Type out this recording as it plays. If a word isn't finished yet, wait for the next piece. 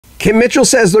Kim Mitchell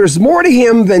says there's more to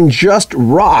him than just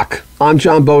rock. I'm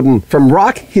John Beaudin from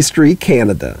Rock History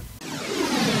Canada.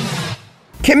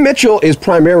 Kim Mitchell is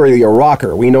primarily a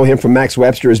rocker. We know him from Max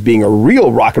Webster as being a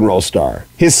real rock and roll star.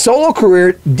 His solo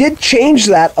career did change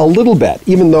that a little bit,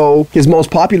 even though his most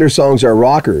popular songs are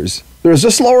rockers. There's the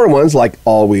slower ones like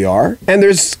All We Are, and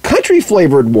there's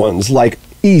country-flavored ones like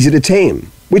Easy to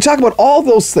Tame. We talk about all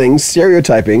those things,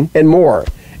 stereotyping, and more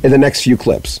in the next few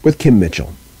clips with Kim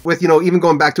Mitchell. With, even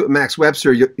going back to Max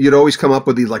Webster, you'd always come up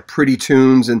with these like pretty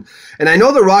tunes. And I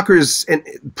know the rockers and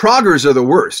proggers are the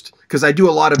worst because I do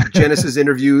a lot of Genesis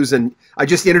interviews, and I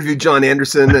just interviewed John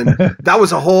Anderson, and that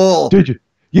was a whole... Did you?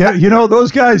 Yeah,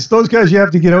 those guys, you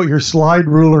have to get out your slide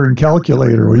ruler and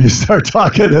calculator when you start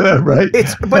talking to them, right?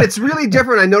 But it's really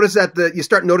different. I noticed that you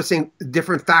start noticing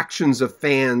different factions of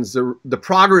fans. The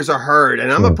proggers are hard,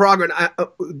 and I'm a progger.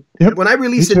 And when I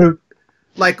released it...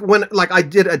 Like I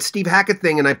did a Steve Hackett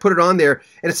thing and I put it on there,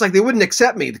 and it's like they wouldn't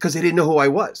accept me because they didn't know who I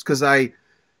was because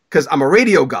I'm a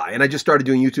radio guy and I just started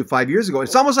doing YouTube 5 years ago.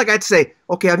 It's almost like I'd say,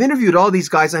 okay, I've interviewed all these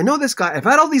guys. I know this guy. I've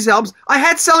had all these albums. I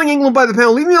had Selling England by the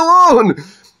Pound. Leave me alone.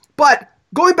 But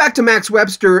going back to Max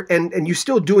Webster, and you're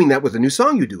still doing that with a new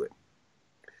song, you do it.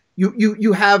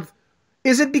 You have...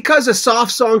 Is it because a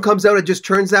soft song comes out, it just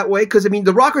turns that way? Because,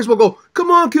 the rockers will go,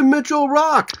 come on, Kim Mitchell,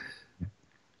 rock.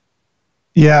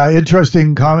 Yeah,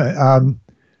 interesting comment.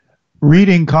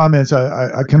 Reading comments,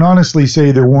 I can honestly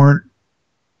say there weren't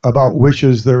about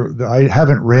wishes. I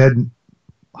haven't read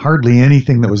hardly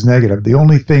anything that was negative. The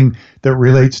only thing that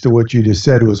relates to what you just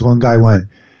said was one guy went,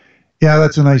 yeah,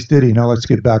 that's a nice ditty. Now let's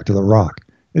get back to the rock.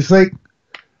 It's like,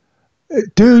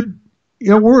 dude,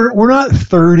 we're not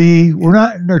 30. We're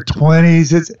not in our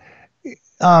 20s. It's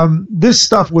this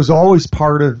stuff was always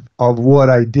part of what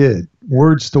I did.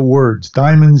 Words to Words,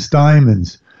 Diamonds.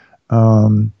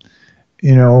 One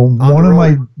of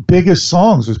my biggest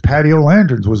songs was Patio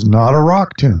Lanterns, was not a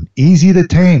rock tune. Easy to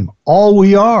Tame, All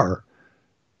We Are.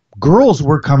 Girls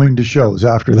were coming to shows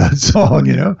after that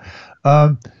song,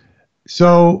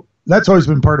 So that's always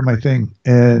been part of my thing.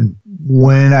 And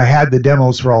when I had the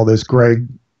demos for all this, Greg,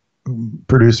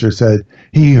 producer, said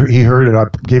he heard it. I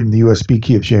gave him the USB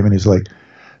key of shame, and he's like,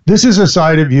 this is a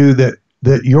side of you that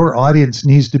your audience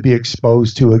needs to be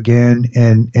exposed to again,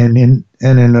 and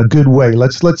in a good way.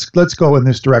 Let's go in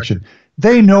this direction.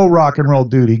 They know Rock and Roll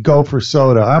Duty, Go for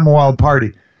Soda, I'm a Wild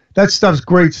Party. That stuff's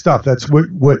great stuff. That's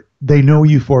what they know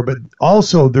you for. But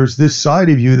also there's this side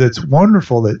of you that's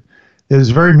wonderful, that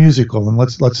is very musical, and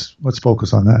let's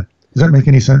focus on that. Does that make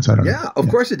any sense? I don't know. Yeah, of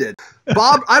course it did.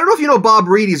 Bob, I don't know if you know Bob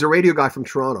Reed. He's a radio guy from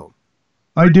Toronto.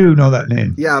 I do know that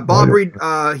name. Yeah, Bob Reed.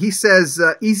 He says,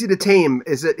 "Easy to Tame."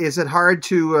 Is it hard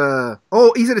to?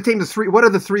 Easy to Tame. What are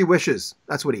the three wishes?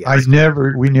 That's what he asked.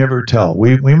 We never tell.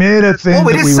 We made a thing. Oh,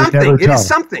 it is something. It is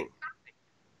something.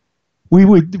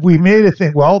 We made a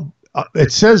thing. Well,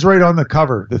 it says right on the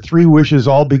cover, the three wishes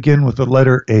all begin with the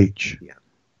letter H. Yeah,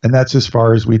 and that's as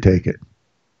far as we take it.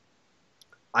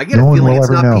 I get a feeling it's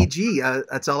not PG.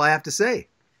 That's all I have to say.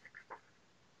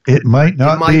 It might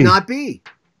not. It might not be.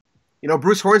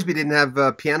 Bruce Hornsby didn't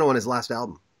have piano on his last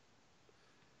album.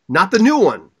 Not the new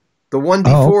one. The one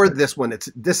before this one.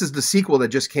 This is the sequel that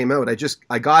just came out.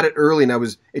 I got it early,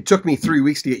 and it took me 3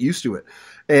 weeks to get used to it.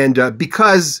 And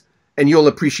because, and you'll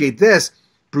appreciate this,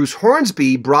 Bruce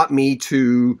Hornsby brought me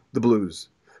to the blues.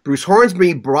 Bruce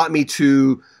Hornsby brought me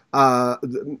to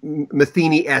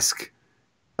Metheny-esque,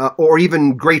 or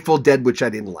even Grateful Dead, which I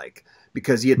didn't like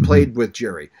because he had played with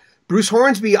Jerry. Bruce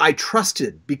Hornsby I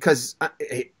trusted because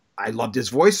I loved his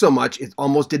voice so much, it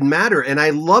almost didn't matter. And I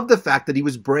love the fact that he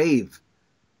was brave.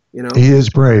 He is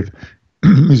brave.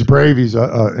 He's brave. He's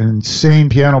an insane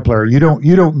piano player. You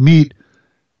don't meet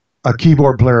a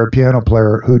keyboard player, a piano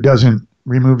player who doesn't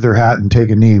remove their hat and take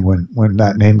a knee when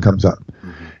that name comes up.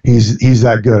 Mm-hmm. He's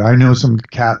that good. I know some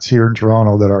cats here in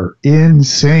Toronto that are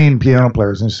insane piano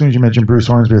players. And as soon as you mention Bruce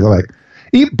Hornsby, they're like,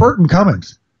 even Burton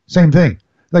Cummings, same thing.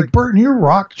 Like, Burton, your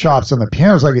rock chops on the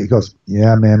piano's like, he goes,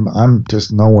 yeah, man, I'm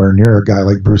just nowhere near a guy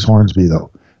like Bruce Hornsby, though.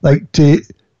 Like, to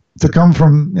come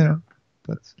from,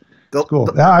 that's cool.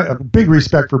 Big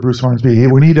respect for Bruce Hornsby.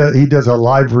 When he does a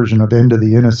live version of End of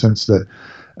the Innocents that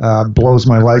blows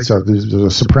my lights out. There's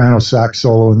a soprano sax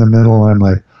solo in the middle, and I'm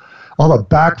like, all the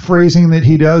back phrasing that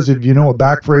he does, if you know what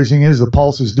back phrasing is, the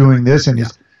pulse is doing this, and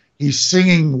he's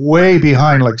singing way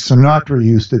behind like Sinatra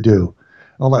used to do.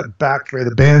 All that back,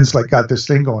 the band's like got this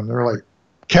thing going. They're like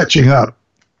catching up,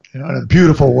 in a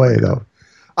beautiful way, though.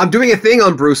 I'm doing a thing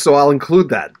on Bruce, so I'll include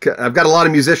that. I've got a lot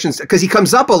of musicians because he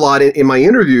comes up a lot in my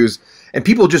interviews, and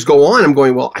people just go on. I'm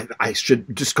going, well, I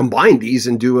should just combine these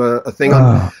and do a thing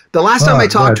on. The last time I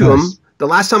talked to him, The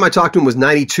last time I talked to him was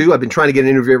 92. I've been trying to get an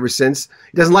interview ever since.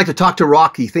 He doesn't like to talk to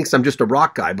rock. He thinks I'm just a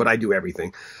rock guy, but I do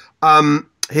everything.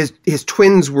 His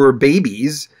twins were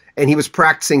babies, and he was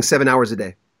practicing 7 hours a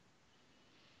day.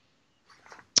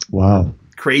 Wow.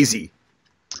 Crazy.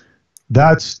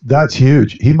 That's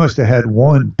huge. He must have had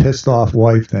one pissed off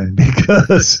wife then,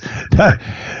 because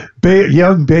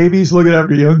young babies, looking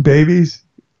after young babies.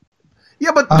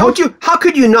 Yeah, but how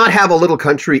could you not have a little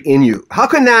country in you? How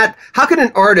can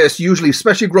an artist, usually,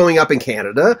 especially growing up in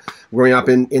Canada, growing up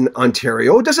in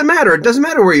Ontario, it doesn't matter. It doesn't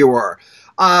matter where you are.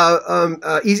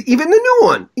 Even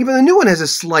the new one has a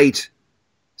slight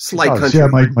country. Yeah,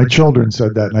 my children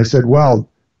said that. And I said, well,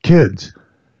 kids,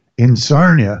 in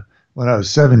Sarnia, when I was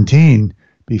 17,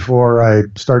 before I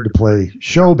started to play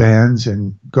show bands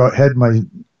and head my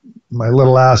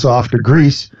little ass off to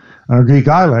Greece, on a Greek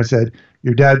island, I said,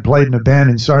 your dad played in a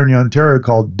band in Sarnia, Ontario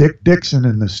called Dick Dixon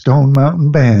and the Stone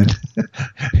Mountain Band.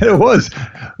 It was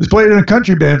playing in a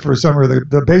country band for a summer.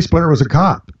 The bass player was a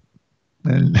cop.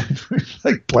 And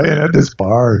like playing at this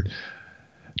bar,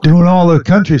 doing all the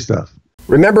country stuff.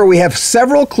 Remember, we have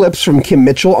several clips from Kim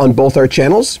Mitchell on both our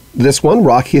channels. This one,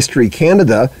 Rock History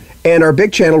Canada, and our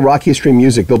big channel, Rock History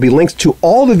Music. There'll be links to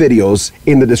all the videos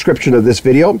in the description of this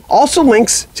video. Also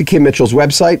links to Kim Mitchell's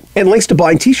website and links to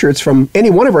buying t-shirts from any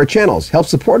one of our channels. Help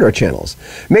support our channels.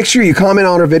 Make sure you comment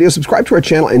on our videos, subscribe to our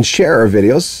channel, and share our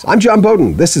videos. I'm John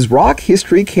Beaudin. This is Rock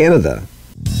History Canada.